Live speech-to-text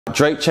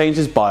Drake changed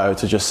his bio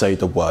to just say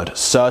the word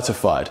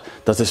certified.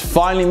 Does this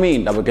finally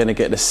mean that we're going to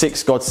get the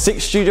 6God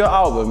 6 studio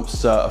album,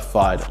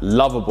 Certified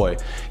Lover Boy?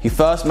 He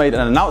first made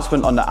an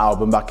announcement on the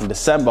album back in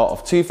December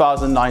of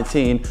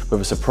 2019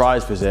 with a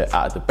surprise visit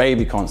at the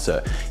Baby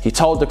concert. He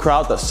told the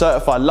crowd that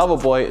Certified Lover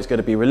Boy is going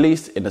to be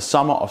released in the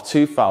summer of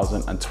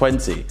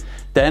 2020.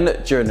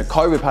 Then, during the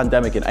COVID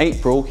pandemic in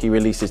April, he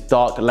released his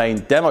Dark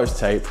Lane demos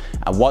tape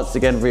and once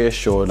again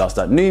reassured us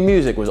that new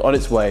music was on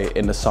its way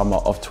in the summer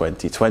of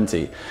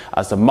 2020.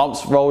 As the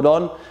months rolled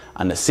on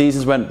and the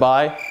seasons went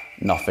by,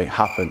 nothing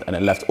happened, and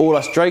it left all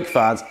us Drake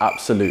fans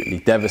absolutely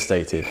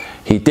devastated.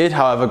 He did,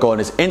 however, go on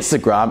his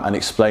Instagram and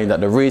explain that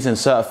the reason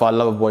Certified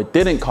Lover Boy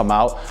didn't come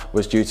out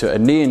was due to a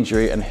knee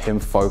injury and him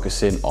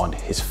focusing on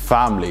his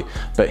family.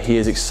 But he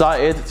is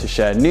excited to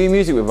share new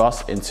music with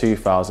us in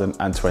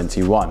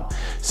 2021.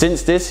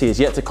 Since this, he has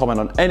yet to comment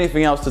on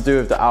anything else to do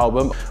with the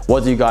album.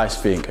 What do you guys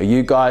think? Are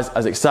you guys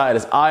as excited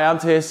as I am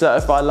to hear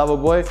Certified Lover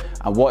Boy?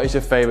 And what is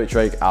your favorite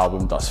Drake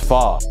album thus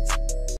far?